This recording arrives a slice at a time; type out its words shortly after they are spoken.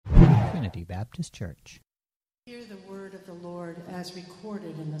Trinity Baptist Church. Hear the word of the Lord as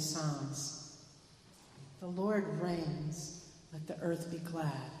recorded in the Psalms. The Lord reigns, let the earth be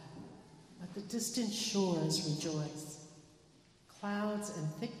glad. Let the distant shores rejoice. Clouds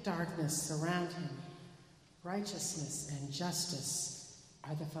and thick darkness surround him. Righteousness and justice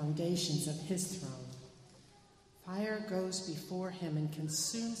are the foundations of his throne. Fire goes before him and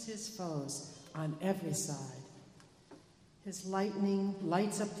consumes his foes on every side. His lightning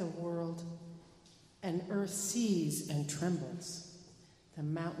lights up the world, and earth sees and trembles. The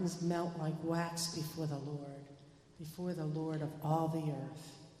mountains melt like wax before the Lord of all the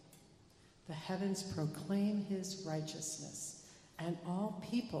earth. The heavens proclaim his righteousness, and all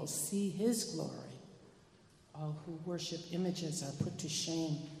people see his glory. All who worship images are put to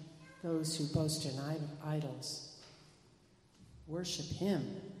shame, those who boast in idols. Worship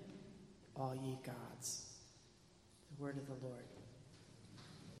him, all ye gods. The word of the Lord.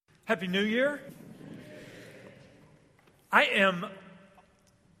 Happy New Year. I am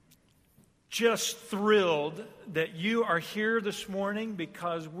just thrilled that you are here this morning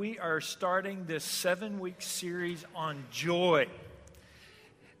because we are starting this 7-week series on joy.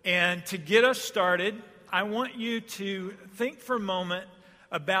 And to get us started, I want you to think for a moment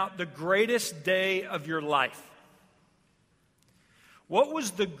about the greatest day of your life. What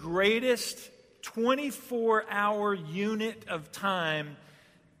was the greatest 24-hour unit of time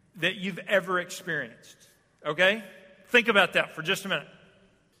that you've ever experienced? Okay? Think about that for just a minute.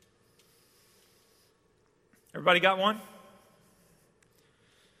 Everybody got one?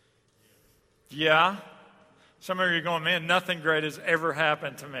 Yeah? Some of you are going, man, nothing great has ever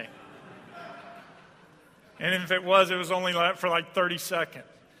happened to me. And if it was only for like 30 seconds.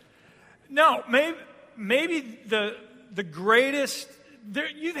 No, maybe the greatest,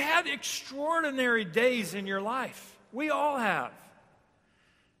 you've had extraordinary days in your life. We all have.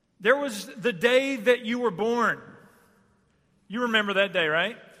 There was the day that you were born. You remember that day,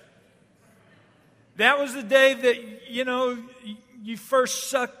 right? That was the day that, you first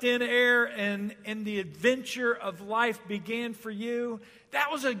sucked in air and the adventure of life began for you.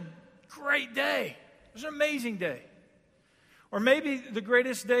 That was a great day. It was an amazing day. Or maybe the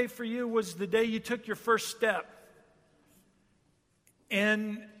greatest day for you was the day you took your first step.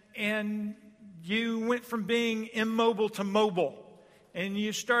 And you went from being immobile to mobile. And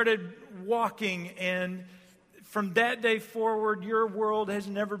you started walking. And from that day forward, your world has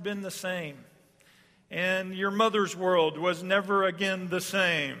never been the same. And your mother's world was never again the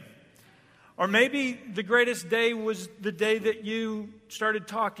same. Or maybe the greatest day was the day that you started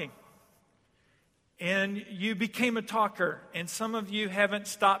talking. And you became a talker. And some of you haven't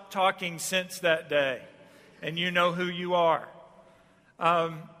stopped talking since that day. And you know who you are.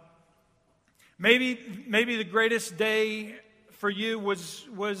 Maybe the greatest day for you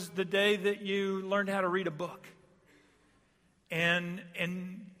was the day that you learned how to read a book. And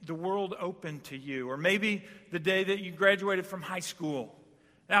the world opened to you. Or maybe the day that you graduated from high school.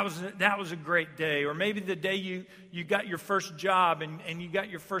 That was a great day. Or maybe the day you got your first job and you got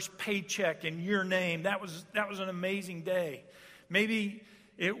your first paycheck in your name. That was an amazing day. Maybe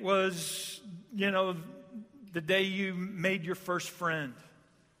it was, the day you made your first friend.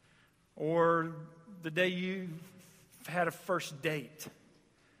 Or the day you had a first date.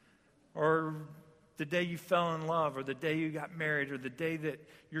 Or the day you fell in love, or the day you got married, or the day that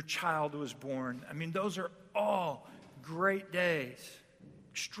your child was born. I mean, those are all great days,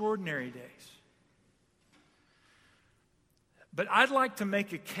 extraordinary days. But I'd like to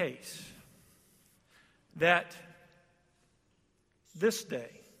make a case that this day,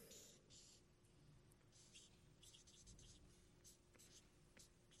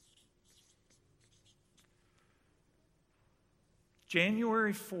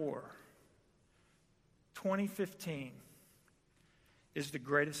 January 4, 2015, is the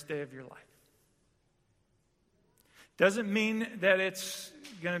greatest day of your life. Doesn't mean that it's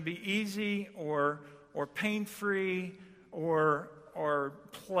going to be easy or pain-free or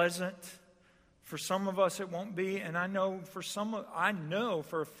pleasant. For some of us it won't be, and I know for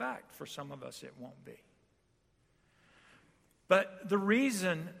a fact for some of us it won't be. But the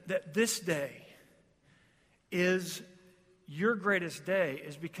reason that this day is your greatest day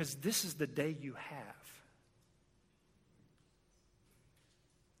is because this is the day you have.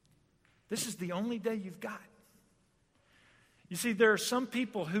 This is the only day you've got. You see, there are some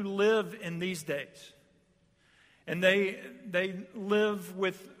people who live in these days. And they live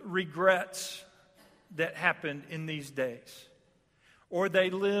with regrets that happened in these days. Or they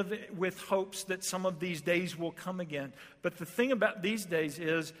live with hopes that some of these days will come again. But the thing about these days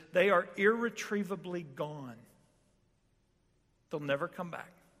is they are irretrievably gone. They'll never come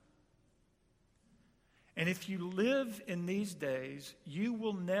back. And if you live in these days, you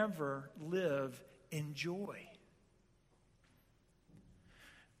will never live in joy.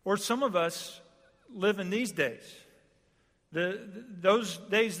 Or some of us live in these days. Those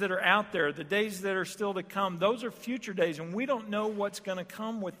days that are out there, the days that are still to come, those are future days, and we don't know what's going to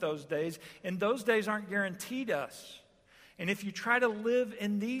come with those days, and those days aren't guaranteed us. And if you try to live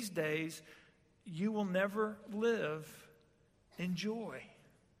in these days, you will never live in joy.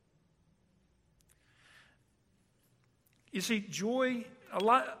 You see, joy, a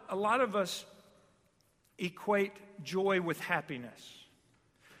lot of us equate joy with happiness.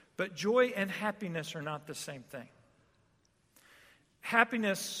 But joy and happiness are not the same thing.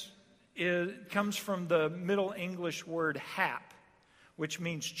 Happiness comes from the Middle English word hap, which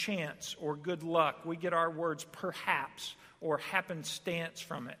means chance or good luck. We get our words perhaps or happenstance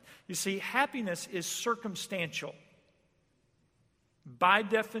from it. You see, happiness is circumstantial. By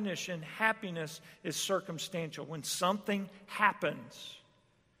definition, happiness is circumstantial. When something happens,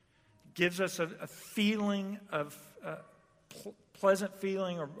 it gives us a feeling of pleasant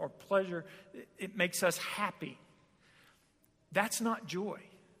feeling or pleasure. It makes us happy. That's not joy.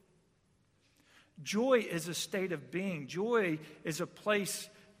 Joy is a state of being. Joy is a place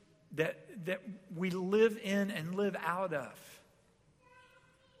that we live in and live out of.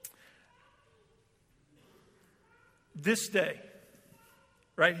 This day,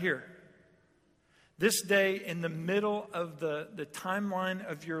 right here, this day in the middle of the timeline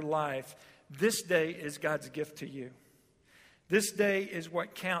of your life, this day is God's gift to you. This day is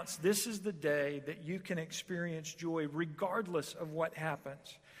what counts. This is the day that you can experience joy regardless of what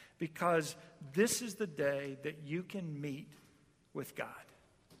happens, because this is the day that you can meet with God.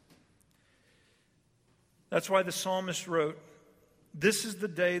 That's why the psalmist wrote, "This is the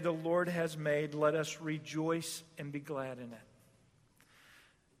day the Lord has made. Let us rejoice and be glad in it."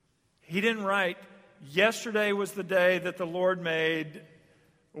 He didn't write, "Yesterday was the day that the Lord made.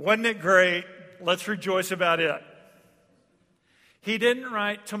 Wasn't it great? Let's rejoice about it." He didn't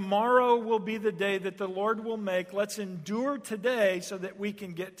write, "Tomorrow will be the day that the Lord will make. Let's endure today so that we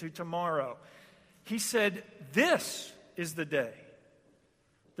can get to tomorrow." He said, "This is the day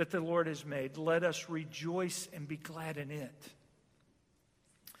that the Lord has made. Let us rejoice and be glad in it."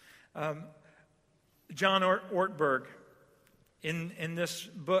 John Ortberg, in this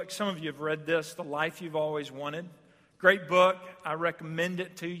book, some of you have read this, The Life You've Always Wanted. Great book. I recommend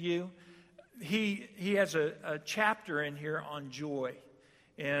it to you. He has a chapter in here on joy,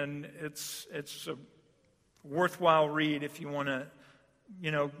 and it's a worthwhile read if you want to,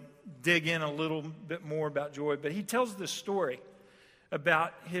 dig in a little bit more about joy. But he tells this story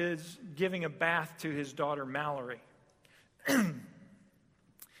about his giving a bath to his daughter Mallory.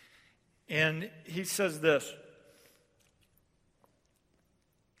 And he says this: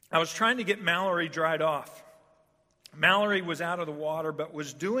 "I was trying to get Mallory dried off. Mallory was out of the water, but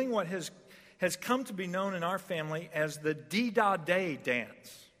was doing what has come to be known in our family as the Dee-Da-Day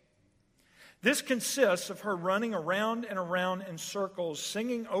dance. This consists of her running around and around in circles,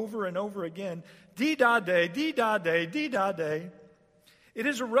 singing over and over again, Dee-Da-Day, Dee-Da-Day, Dee-Da-Day. It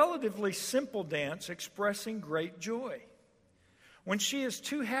is a relatively simple dance expressing great joy. When she is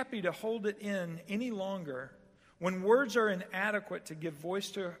too happy to hold it in any longer, when words are inadequate to give voice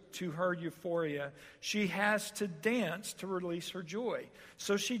to her euphoria, she has to dance to release her joy.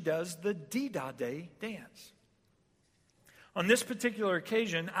 So she does the Dee-Da-Day dance. On this particular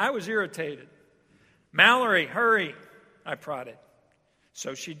occasion, I was irritated. 'Mallory, hurry,' I prodded.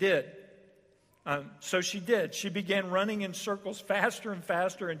 So she did. She began running in circles faster and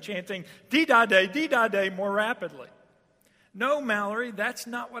faster and chanting, 'Dee-Da-Day, Dee-Da-Day,' more rapidly. 'No, Mallory, that's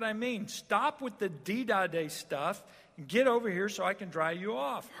not what I mean. Stop with the Dee-Da-Day stuff and get over here so I can dry you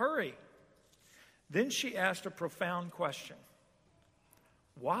off. Hurry.' Then she asked a profound question.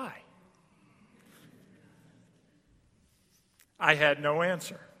 'Why?' I had no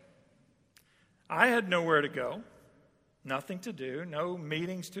answer. I had nowhere to go, nothing to do, no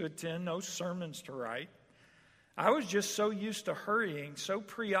meetings to attend, no sermons to write. I was just so used to hurrying, so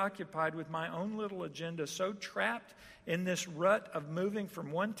preoccupied with my own little agenda, so trapped in this rut of moving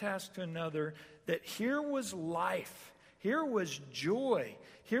from one task to another, that here was life, here was joy,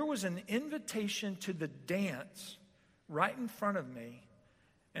 here was an invitation to the dance right in front of me,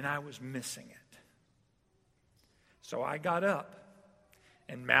 and I was missing it. So I got up,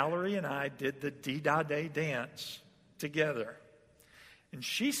 and Mallory and I did the Dee-Da-Day dance together. And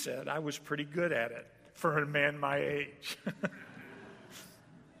she said I was pretty good at it for a man my age."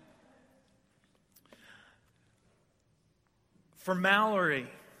 For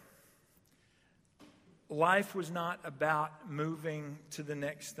Mallory, life was not about moving to the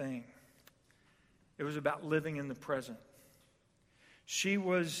next thing. It was about living in the present. She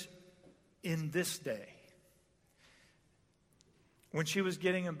was in this day. When she was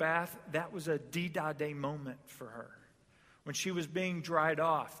getting a bath, that was a D-Da-Day moment for her. When she was being dried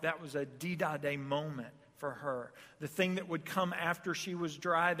off, that was a D-Da-Day moment for her. The thing that would come after she was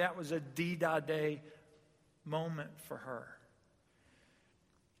dry, that was a D-Da-Day moment for her.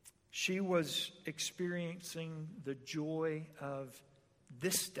 She was experiencing the joy of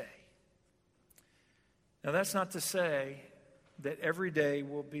this day. Now, that's not to say that every day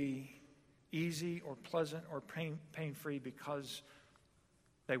will be easy or pleasant or pain-free, because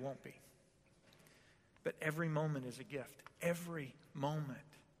they won't be. But every moment is a gift. Every moment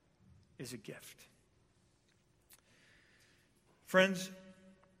is a gift. Friends,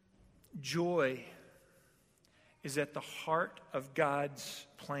 joy is at the heart of God's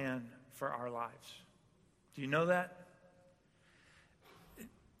plan for our lives. Do you know that?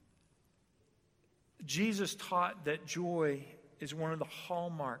 Jesus taught that joy is one of the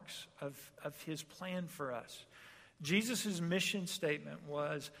hallmarks of his plan for us. Jesus' mission statement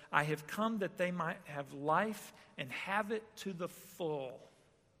was, I have come that they might have life and have it to the full.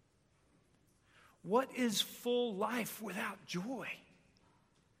 What is full life without joy?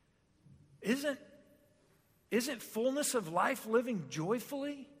 Isn't fullness of life living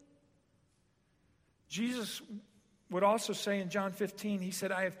joyfully? Jesus would also say in John 15, he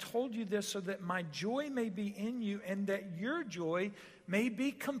said, I have told you this so that my joy may be in you and that your joy may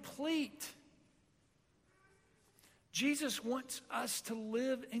be complete. Jesus wants us to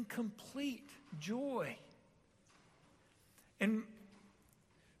live in complete joy. And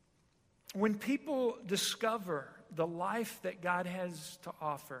when people discover the life that God has to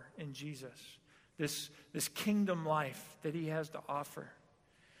offer in Jesus, this kingdom life that he has to offer,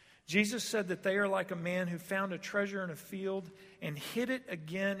 Jesus said that they are like a man who found a treasure in a field and hid it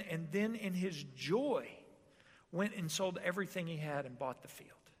again, and then in his joy went and sold everything he had and bought the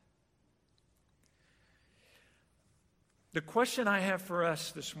field. The question I have for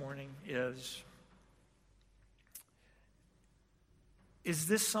us this morning is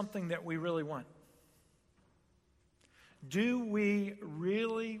this something that we really want? Do we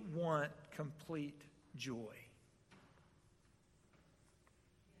really want complete joy?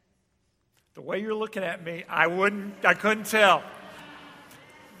 The way you're looking at me, I couldn't tell.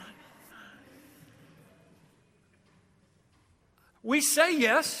 We say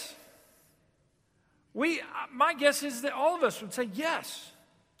yes. My guess is that all of us would say, yes,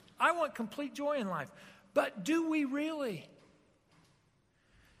 I want complete joy in life. But do we really?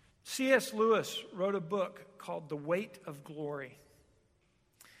 C.S. Lewis wrote a book called The Weight of Glory.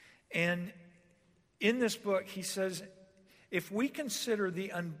 And in this book, he says, if we consider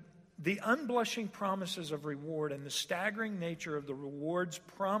the unblushing promises of reward and the staggering nature of the rewards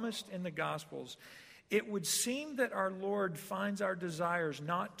promised in the Gospels, it would seem that our Lord finds our desires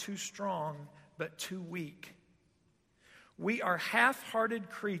not too strong, but too weak. We are half-hearted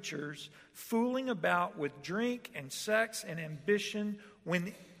creatures fooling about with drink and sex and ambition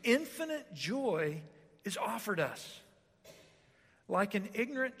when infinite joy is offered us. Like an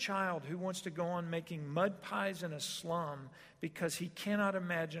ignorant child who wants to go on making mud pies in a slum because he cannot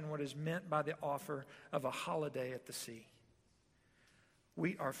imagine what is meant by the offer of a holiday at the sea.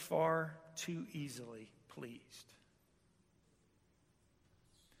 We are far too easily pleased.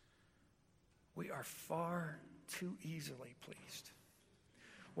 We are far too easily pleased.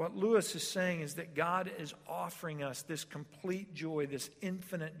 What Lewis is saying is that God is offering us this complete joy, this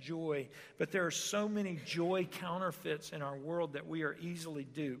infinite joy, but there are so many joy counterfeits in our world that we are easily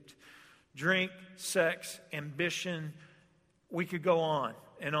duped. Drink, sex, ambition, we could go on,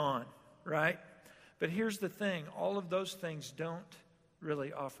 right? But here's the thing, all of those things don't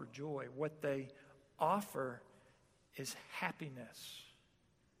really offer joy. What they offer is happiness.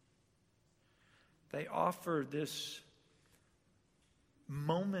 They offer this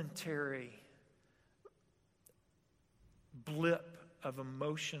momentary blip of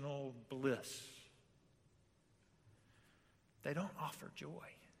emotional bliss. They don't offer joy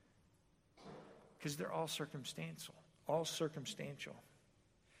because they're all circumstantial.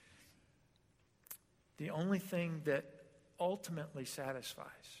 The only thing that ultimately satisfies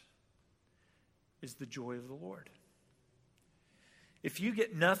is the joy of the Lord. If you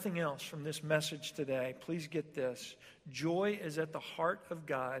get nothing else from this message today, please get this. Joy is at the heart of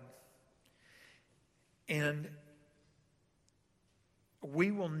God, and we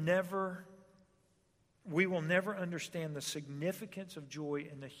will never understand the significance of joy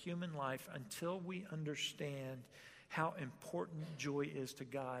in the human life until we understand how important joy is to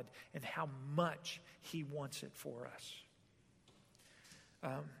God and how much He wants it for us.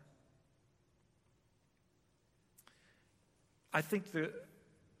 I think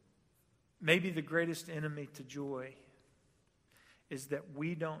maybe the greatest enemy to joy is that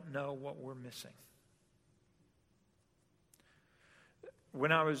we don't know what we're missing.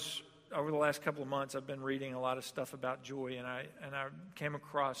 When I was, over the last couple of months, I've been reading a lot of stuff about joy, and I came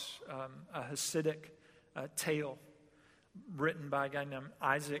across a Hasidic tale written by a guy named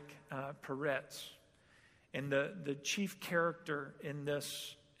Isaac Peretz. And the chief character in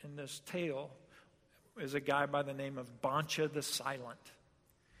this tale is a guy by the name of Bancha the Silent.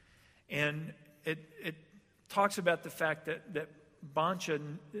 And it talks about the fact that Bancha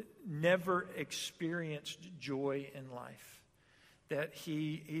never experienced joy in life. That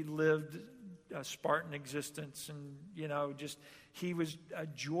he lived a Spartan existence, and he was a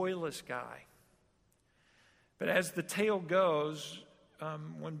joyless guy. But as the tale goes,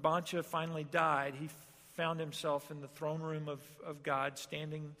 when Bancha finally died, he found himself in the throne room of God,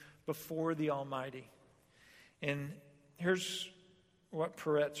 standing before the Almighty. And here's what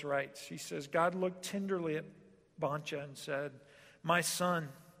Peretz writes. He says, God looked tenderly at Bancha and said, "My son,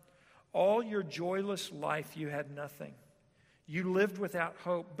 all your joyless life you had nothing. You lived without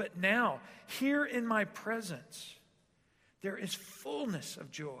hope. But now, here in my presence, there is fullness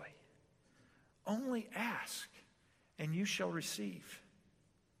of joy. Only ask, and you shall receive."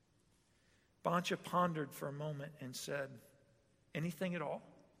 Bancha pondered for a moment and said, "Anything at all?"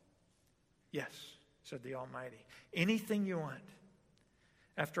 "Yes," said the Almighty. "Anything you want."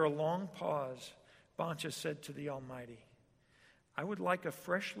 After a long pause, Bancha said to the Almighty, "I would like a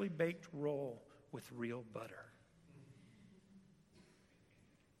freshly baked roll with real butter."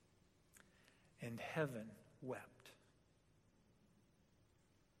 And heaven wept.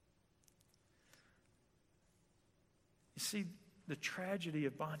 You see, the tragedy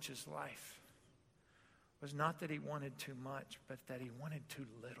of Bancha's life was not that he wanted too much, but that he wanted too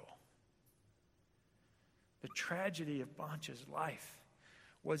little. The tragedy of Bancha's life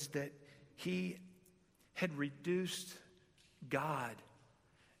was that he had reduced God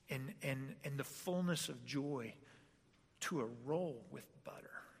and the fullness of joy to a roll with butter.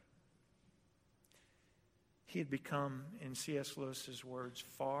 He had become, in C.S. Lewis's words,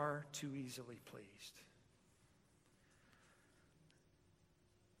 far too easily pleased.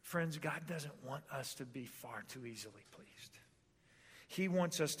 Friends, God doesn't want us to be far too easily pleased. He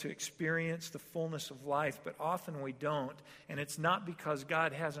wants us to experience the fullness of life, but often we don't. And it's not because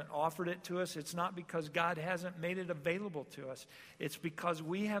God hasn't offered it to us. It's not because God hasn't made it available to us. It's because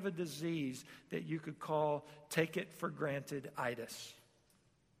we have a disease that you could call take it for granted-itis.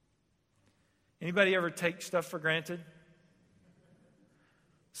 Anybody ever take stuff for granted?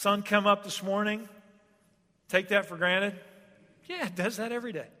 Sun come up this morning, take that for granted? Yeah, it does that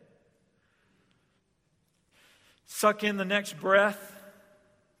every day. Suck in the next breath,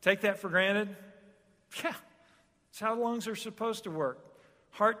 take that for granted? Yeah, it's how lungs are supposed to work.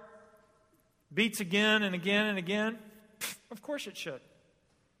 Heart beats again and again and again? Of course it should.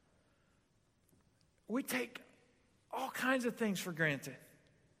 We take all kinds of things for granted.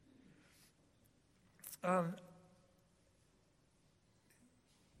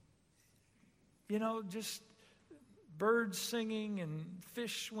 Just birds singing and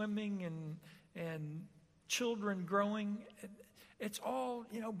fish swimming and children growing. It's all,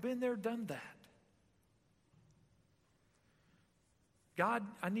 been there, done that. God,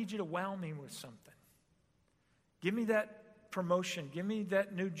 I need you to wow me with something. Give me that promotion. Give me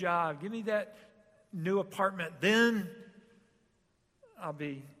that new job. Give me that new apartment. Then I'll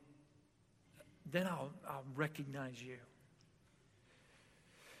recognize you.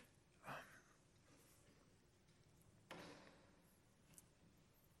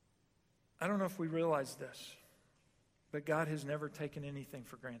 I don't know if we realize this, but God has never taken anything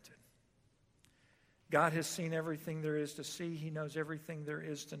for granted. God has seen everything there is to see. He knows everything there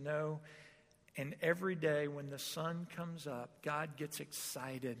is to know. And every day when the sun comes up, God gets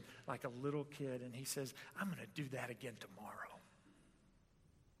excited like a little kid, and he says, I'm going to do that again tomorrow.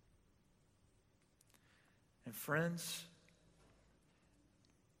 And friends,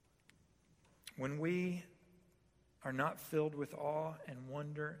 when we are not filled with awe and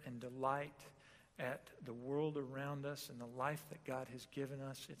wonder and delight at the world around us and the life that God has given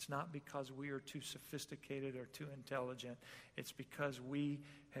us, it's not because we are too sophisticated or too intelligent. It's because we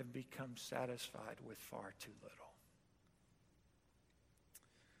have become satisfied with far too little.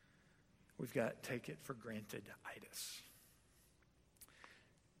 We've got take it for granted-itis.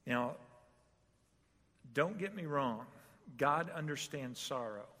 Now, don't get me wrong. God understands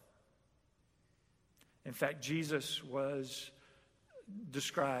sorrow. In fact, Jesus was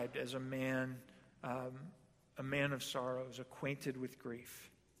described as a man of sorrows, acquainted with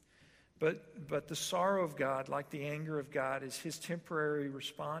grief. But the sorrow of God, like the anger of God, is his temporary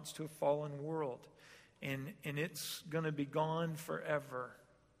response to a fallen world. And it's going to be gone forever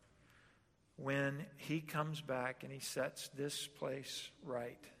when he comes back and he sets this place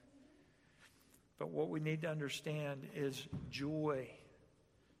right. But what we need to understand is joy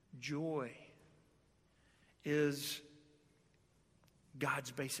is God's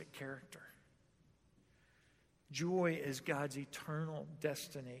basic character. Joy is God's eternal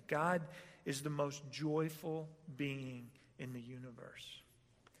destiny. God is the most joyful being in the universe.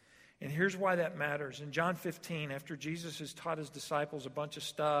 And here's why that matters. In John 15, after Jesus has taught his disciples a bunch of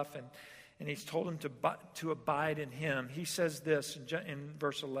stuff and he's told them to abide in him, he says this in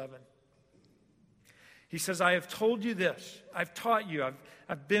verse 11. He says, I have told you this. I've taught you.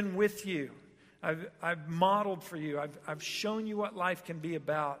 I've been with you. I've modeled for you. I've shown you what life can be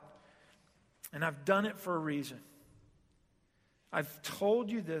about. And I've done it for a reason. I've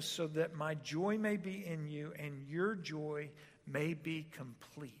told you this so that my joy may be in you and your joy may be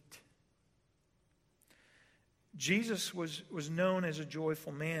complete. Jesus was known as a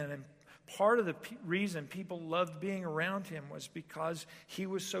joyful man, and part of the reason people loved being around him was because he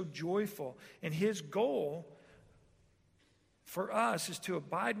was so joyful. And his goal for us is to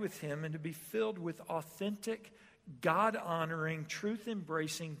abide with him and to be filled with authentic, God-honoring,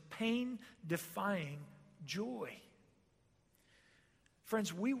 truth-embracing, pain-defying joy.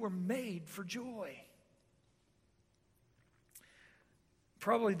 Friends, we were made for joy.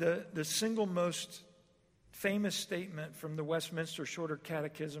 Probably the single most famous statement from the Westminster Shorter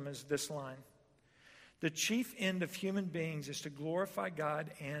Catechism is this line: the chief end of human beings is to glorify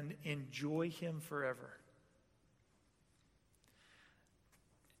God and enjoy him forever.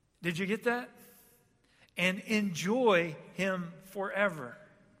 Did you get that? And enjoy him forever.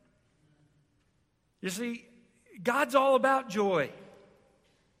 You see, God's all about joy.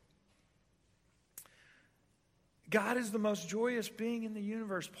 God is the most joyous being in the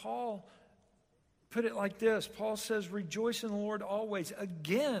universe. Paul put it like this. Paul says, rejoice in the Lord always.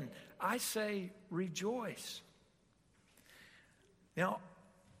 Again, I say rejoice. Now,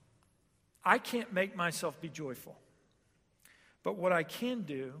 I can't make myself be joyful. But what I can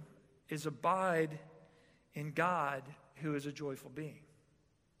do is abide in God, who is a joyful being.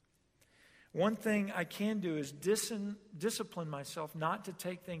 One thing I can do is discipline myself not to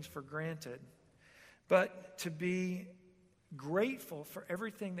take things for granted, but to be grateful for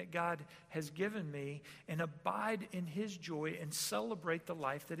everything that God has given me and abide in his joy and celebrate the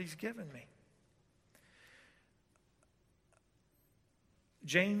life that he's given me.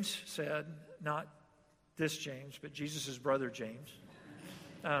 James said, not this James, but Jesus' brother James.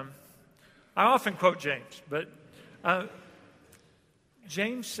 I often quote James, but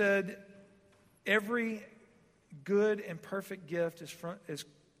James said, every good and perfect gift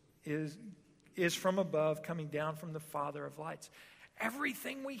is from above, coming down from the Father of lights.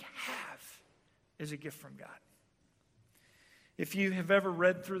 Everything we have is a gift from God. If you have ever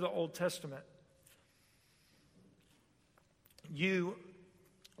read through the Old Testament, you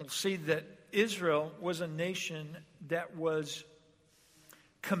will see that Israel was a nation that was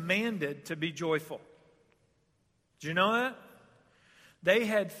commanded to be joyful. Do you know that? They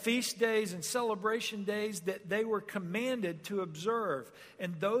had feast days and celebration days that they were commanded to observe.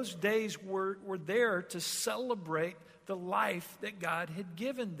 And those days were there to celebrate the life that God had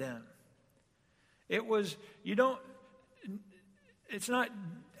given them. It's not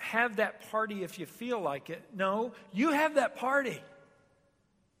have that party if you feel like it. No, you have that party.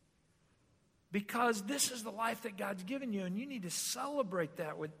 Because this is the life that God's given you, and you need to celebrate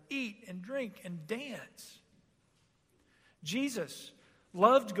that with eat and drink and dance. Jesus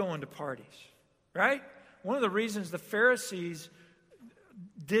loved going to parties, right? One of the reasons the Pharisees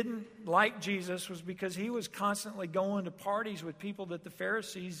didn't like Jesus was because he was constantly going to parties with people that the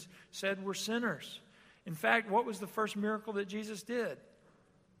Pharisees said were sinners. In fact, what was the first miracle that Jesus did?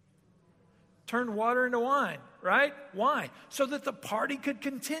 Turned water into wine, right? Why? So that the party could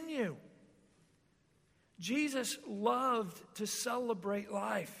continue. Jesus loved to celebrate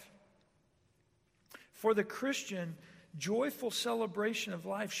life. For the Christian, joyful celebration of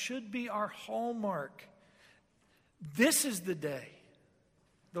life should be our hallmark. This is the day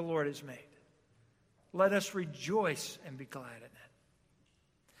the Lord has made. Let us rejoice and be glad in it.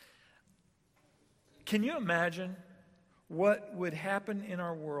 Can you imagine what would happen in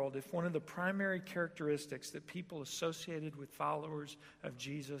our world if one of the primary characteristics that people associated with followers of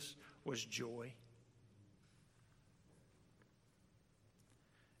Jesus was joy?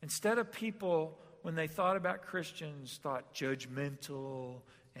 Instead of people, when they thought about Christians, thought judgmental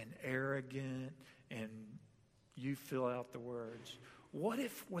and arrogant and you fill out the words. What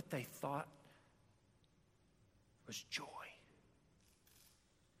if what they thought was joy?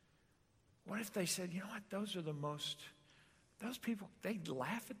 What if they said, you know what, those people, they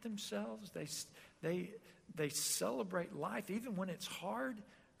laugh at themselves. They celebrate life even when it's hard.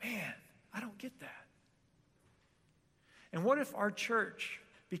 Man, I don't get that. And what if our church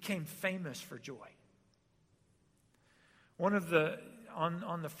became famous for joy? One of the,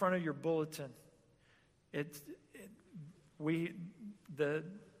 on the front of your bulletin, the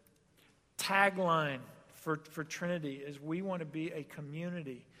tagline for Trinity is, we want to be a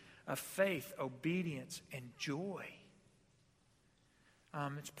community of faith, obedience, and joy.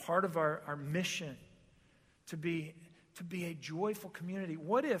 It's part of our mission to be a joyful community.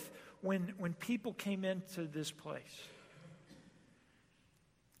 What if when people came into this place,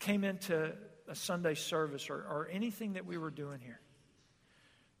 came into a Sunday service or anything that we were doing here,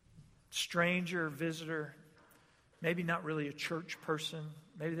 stranger, visitor, maybe not really a church person,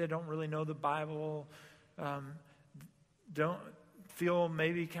 maybe they don't really know the Bible, don't feel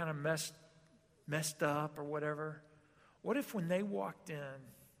maybe kind of messed up or whatever. What if when they walked in,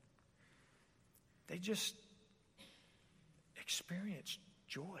 they just experienced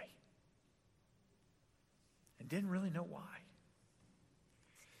joy and didn't really know why?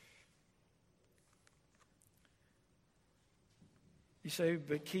 You say,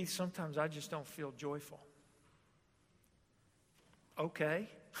 but Keith, sometimes I just don't feel joyful. Okay.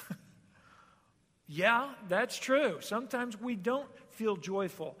 Yeah, that's true. Sometimes we don't feel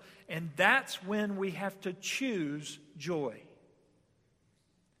joyful. And that's when we have to choose joy.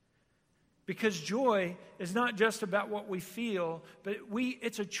 Because joy is not just about what we feel, but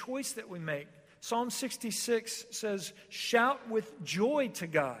it's a choice that we make. Psalm 66 says, shout with joy to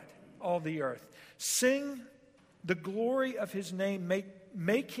God, all the earth. Sing the glory of his name.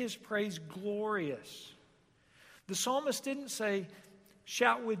 Make his praise glorious. The psalmist didn't say,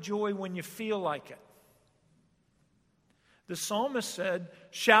 shout with joy when you feel like it. The psalmist said,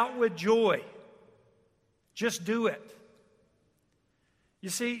 shout with joy. Just do it. You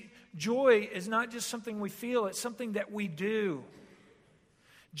see, joy is not just something we feel, it's something that we do.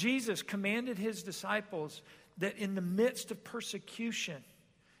 Jesus commanded his disciples that in the midst of persecution,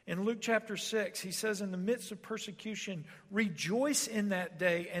 in Luke chapter 6, he says, in the midst of persecution, rejoice in that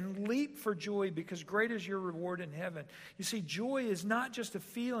day and leap for joy, because great is your reward in heaven. You see, joy is not just a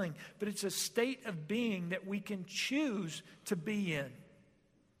feeling, but it's a state of being that we can choose to be in.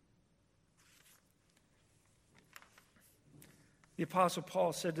 The Apostle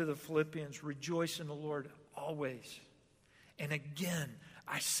Paul said to the Philippians, rejoice in the Lord always. And again,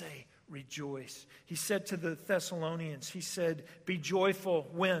 I say, rejoice. He said to the Thessalonians, he said, be joyful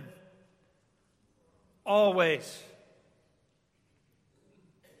when? Always.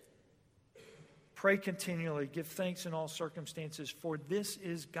 Pray continually, give thanks in all circumstances, for this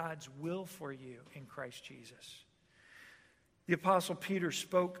is God's will for you in Christ Jesus. The Apostle Peter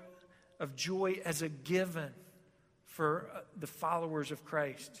spoke of joy as a given for the followers of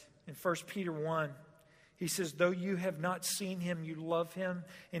Christ. In 1 Peter 1, he says, though you have not seen him, you love him.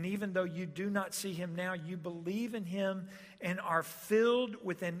 And even though you do not see him now, you believe in him and are filled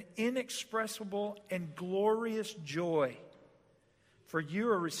with an inexpressible and glorious joy. For you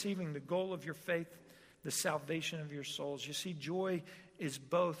are receiving the goal of your faith, the salvation of your souls. You see, joy is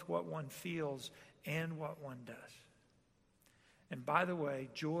both what one feels and what one does. And by the way,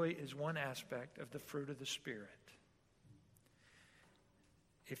 joy is one aspect of the fruit of the Spirit.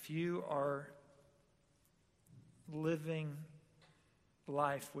 If you are living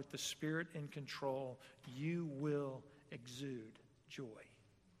life with the Spirit in control, you will exude joy.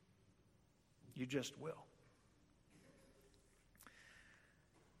 You just will.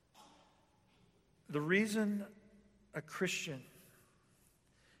 The reason a Christian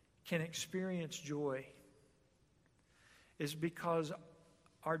can experience joy is because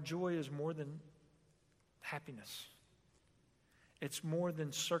our joy is more than happiness. It's more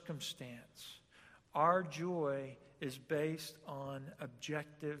than circumstance. Our joy is based on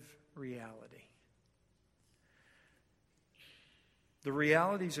objective reality. The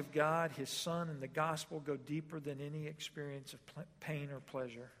realities of God, his Son, and the gospel go deeper than any experience of pain or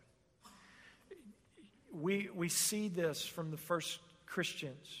pleasure. We see this from the first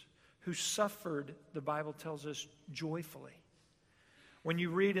Christians who suffered, the Bible tells us, joyfully. When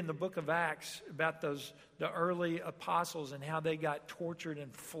you read in the book of Acts about the early apostles and how they got tortured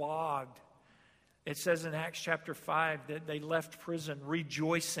and flogged, it says in Acts chapter 5 that they left prison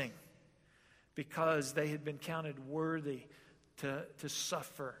rejoicing because they had been counted worthy to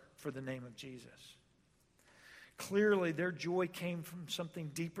suffer for the name of Jesus. Clearly, their joy came from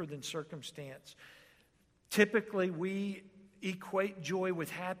something deeper than circumstance. Typically, we equate joy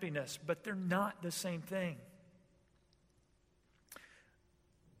with happiness, but they're not the same thing.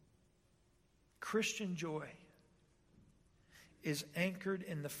 Christian joy is anchored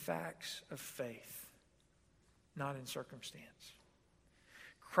in the facts of faith, not in circumstance.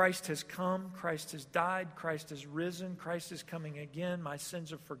 Christ has come, Christ has died, Christ has risen, Christ is coming again. My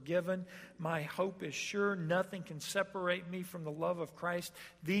sins are forgiven. My hope is sure. Nothing can separate me from the love of Christ.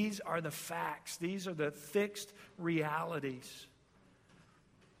 These are the facts. These are the fixed realities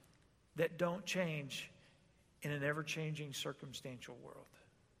that don't change in an ever-changing circumstantial world.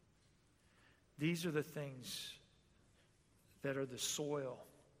 These are the things that are the soil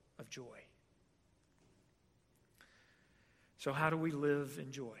of joy. So how do we live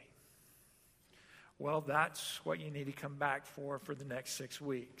in joy? Well, that's what you need to come back for the next 6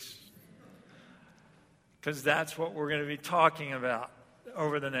 weeks. Because that's what we're going to be talking about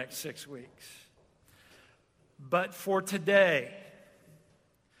over the next 6 weeks. But for today,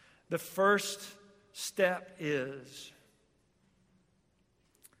 the first step is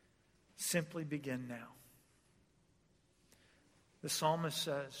simply begin now. The psalmist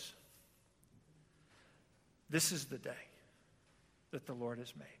says, this is the day that the Lord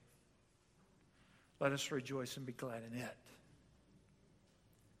has made. Let us rejoice and be glad in it.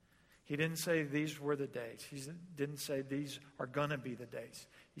 He didn't say these were the days. He didn't say these are going to be the days.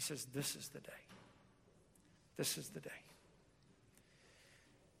 He says this is the day. This is the day.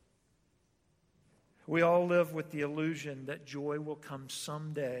 We all live with the illusion that joy will come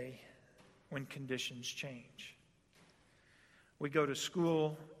someday when conditions change. We go to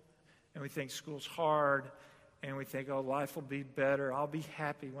school and we think school's hard. And we think, oh, life will be better. I'll be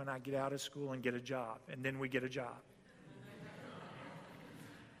happy when I get out of school and get a job. And then we get a job.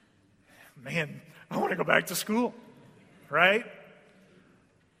 Man, I want to go back to school, right?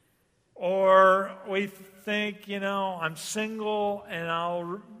 Or we think, I'm single and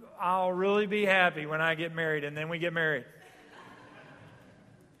I'll really be happy when I get married. And then we get married.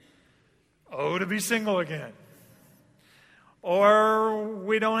 Oh, to be single again. Or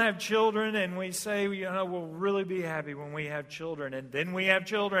we don't have children and we say, we'll really be happy when we have children. And then we have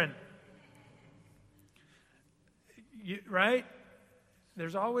children. Right?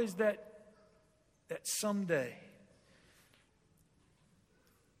 There's always that someday.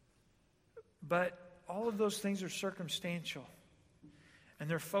 But all of those things are circumstantial. And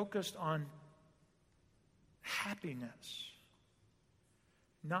they're focused on happiness,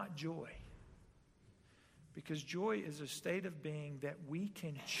 not joy. Because joy is a state of being that we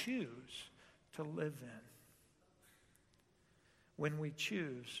can choose to live in when we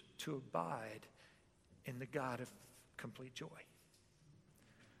choose to abide in the God of complete joy.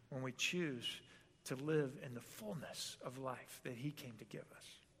 When we choose to live in the fullness of life that He came to give us.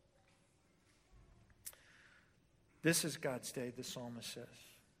 This is God's day, the psalmist says.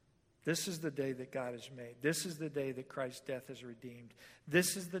 This is the day that God has made. This is the day that Christ's death has redeemed.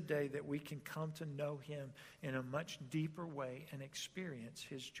 This is the day that we can come to know Him in a much deeper way and experience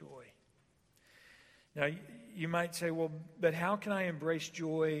His joy. Now, you might say, well, but how can I embrace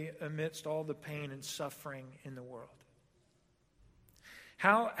joy amidst all the pain and suffering in the world?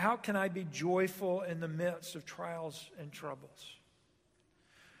 How can I be joyful in the midst of trials and troubles?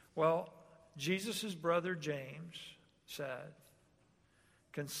 Well, Jesus' brother James said,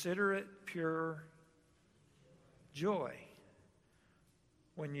 consider it pure joy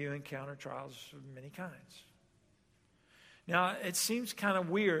when you encounter trials of many kinds. Now, it seems kind of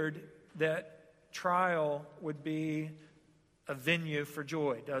weird that trial would be a venue for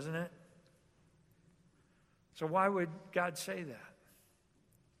joy, doesn't it? So why would God say that?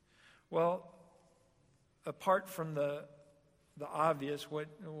 Well, apart from the obvious,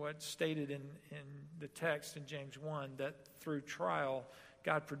 what's stated in the text in James 1, that through trial,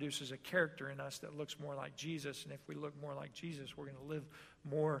 God produces a character in us that looks more like Jesus. And if we look more like Jesus, we're going to live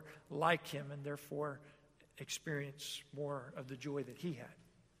more like Him and therefore experience more of the joy that He had.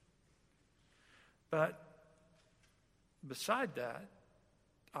 But beside that,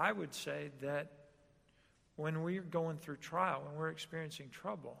 I would say that when we're going through trial, when we're experiencing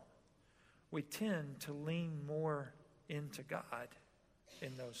trouble, we tend to lean more into God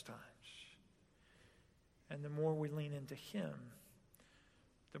in those times. And the more we lean into Him,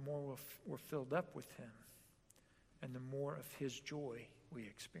 the more we're filled up with Him, and the more of His joy we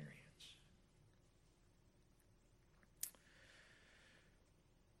experience.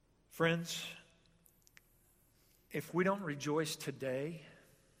 Friends, if we don't rejoice today,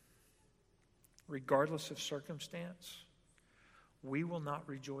 regardless of circumstance, we will not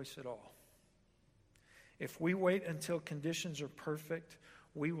rejoice at all. If we wait until conditions are perfect,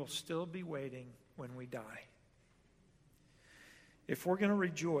 we will still be waiting when we die. if we're going to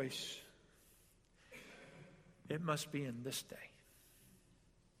rejoice, it must be in this day.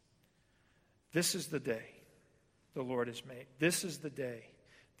 This is the day the Lord has made. This is the day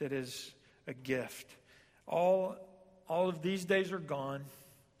that is a gift. All of these days are gone.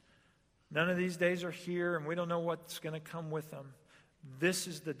 None of these days are here, and we don't know what's going to come with them. This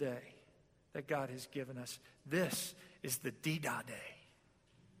is the day that God has given us. This is the D-Da day.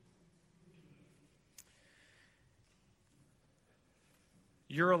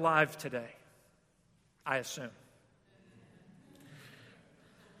 You're alive today, I assume.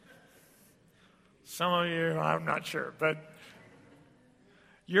 Some of you, I'm not sure, but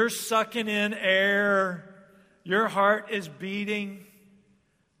you're sucking in air. Your heart is beating.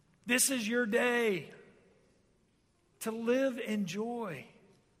 This is your day to live in joy.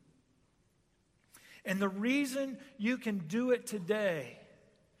 And the reason you can do it today,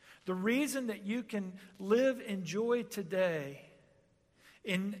 the reason that you can live in joy today,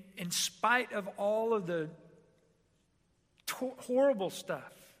 in spite of all of the horrible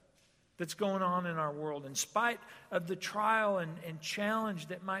stuff that's going on in our world, in spite of the trial and challenge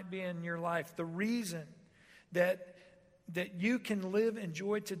that might be in your life, the reason that you can live in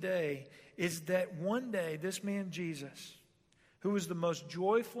joy today is that one day this man Jesus, who was the most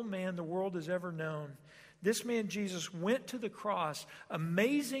joyful man the world has ever known, this man Jesus went to the cross,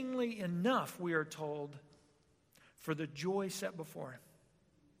 amazingly enough, we are told, for the joy set before him.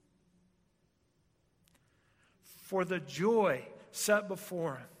 For the joy set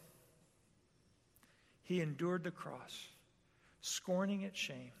before him, he endured the cross, scorning its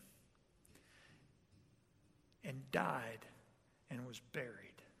shame, and died and was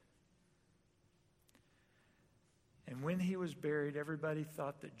buried. And when he was buried, everybody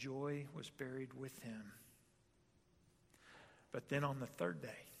thought that joy was buried with him. But then on the third day,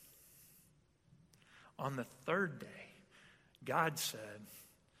 God said,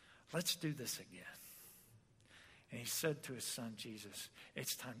 let's do this again. And he said to his son, Jesus,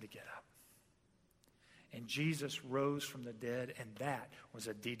 it's time to get up. And Jesus rose from the dead, and that was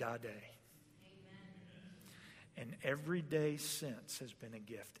a D-Da day. Amen. And every day since has been a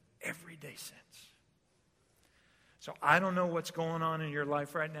gift. Every day since. So I don't know what's going on in your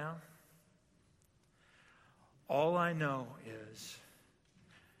life right now. All I know is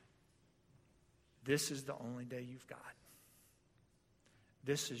this is the only day you've got.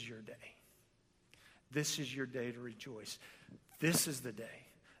 This is your day. This is your day to rejoice. This is the day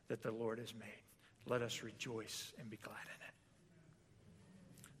that the Lord has made. Let us rejoice and be glad in it.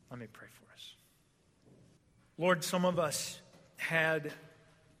 Let me pray for us. Lord, some of us had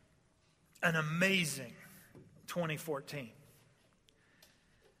an amazing 2014.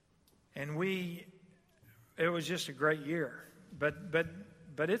 And it was just a great year. But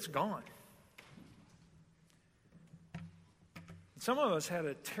it's gone. Some of us had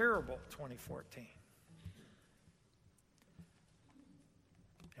a terrible 2014.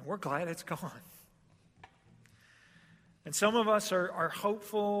 And we're glad it's gone. And some of us are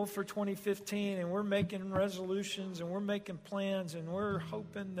hopeful for 2015, and we're making resolutions, and we're making plans, and we're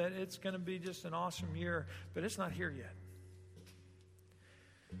hoping that it's going to be just an awesome year, but it's not here yet.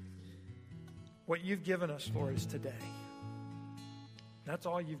 What you've given us, Lord, is today. That's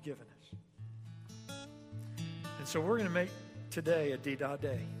all you've given us. And so we're going to make today a D-Da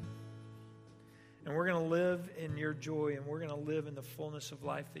day. And we're going to live in your joy, and we're going to live in the fullness of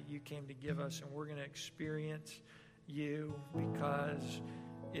life that you came to give us, and we're going to experience you because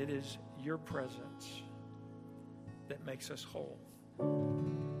it is your presence that makes us whole.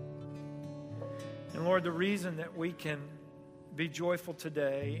 And Lord, the reason that we can be joyful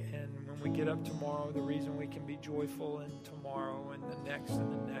today, and when we get up tomorrow, the reason we can be joyful in tomorrow and the next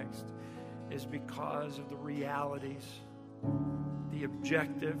and the next is because of the realities, the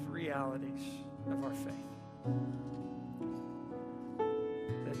objective realities of our faith.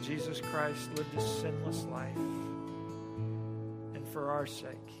 That Jesus Christ lived a sinless life. For our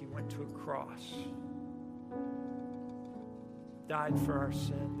sake, he went to a cross, died for our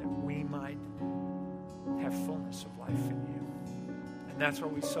sin, that we might have fullness of life in you. And that's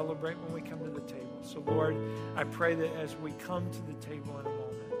what we celebrate when we come to the table. So, Lord, I pray that as we come to the table in a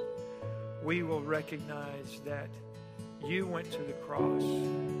moment, we will recognize that you went to the cross,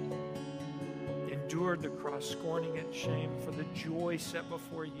 endured the cross, scorning its shame for the joy set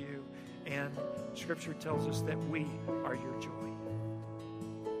before you. And Scripture tells us that we are your joy.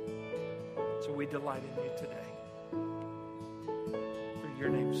 So we delight in you today. For your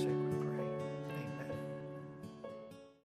name's sake.